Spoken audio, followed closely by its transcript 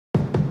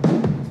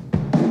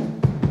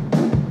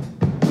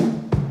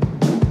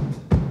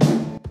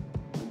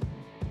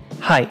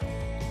Hi,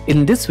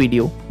 in this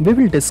video we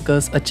will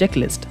discuss a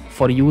checklist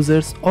for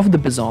users of the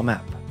Bizom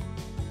app.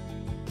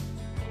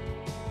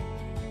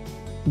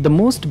 The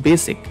most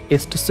basic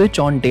is to switch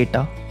on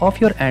data of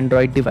your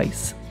Android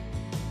device.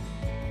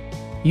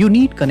 You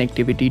need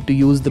connectivity to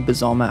use the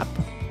Bizom app.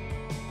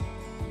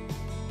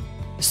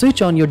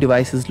 Switch on your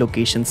device's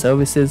location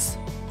services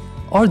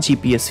or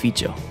GPS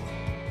feature.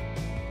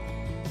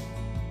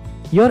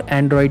 Your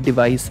Android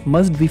device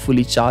must be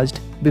fully charged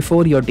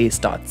before your day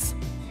starts.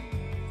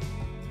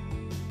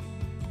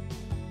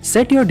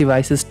 Set your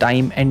device's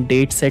time and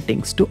date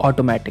settings to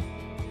automatic.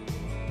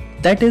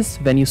 That is,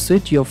 when you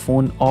switch your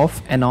phone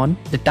off and on,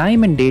 the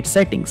time and date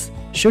settings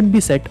should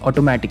be set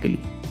automatically.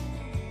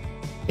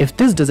 If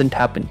this doesn't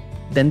happen,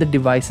 then the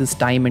device's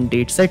time and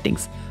date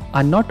settings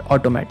are not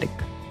automatic.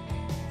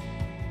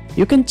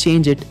 You can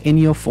change it in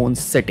your phone's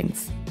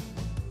settings.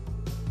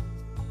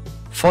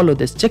 Follow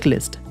this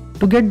checklist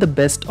to get the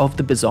best of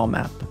the Bizom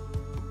app.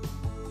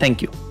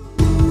 Thank you.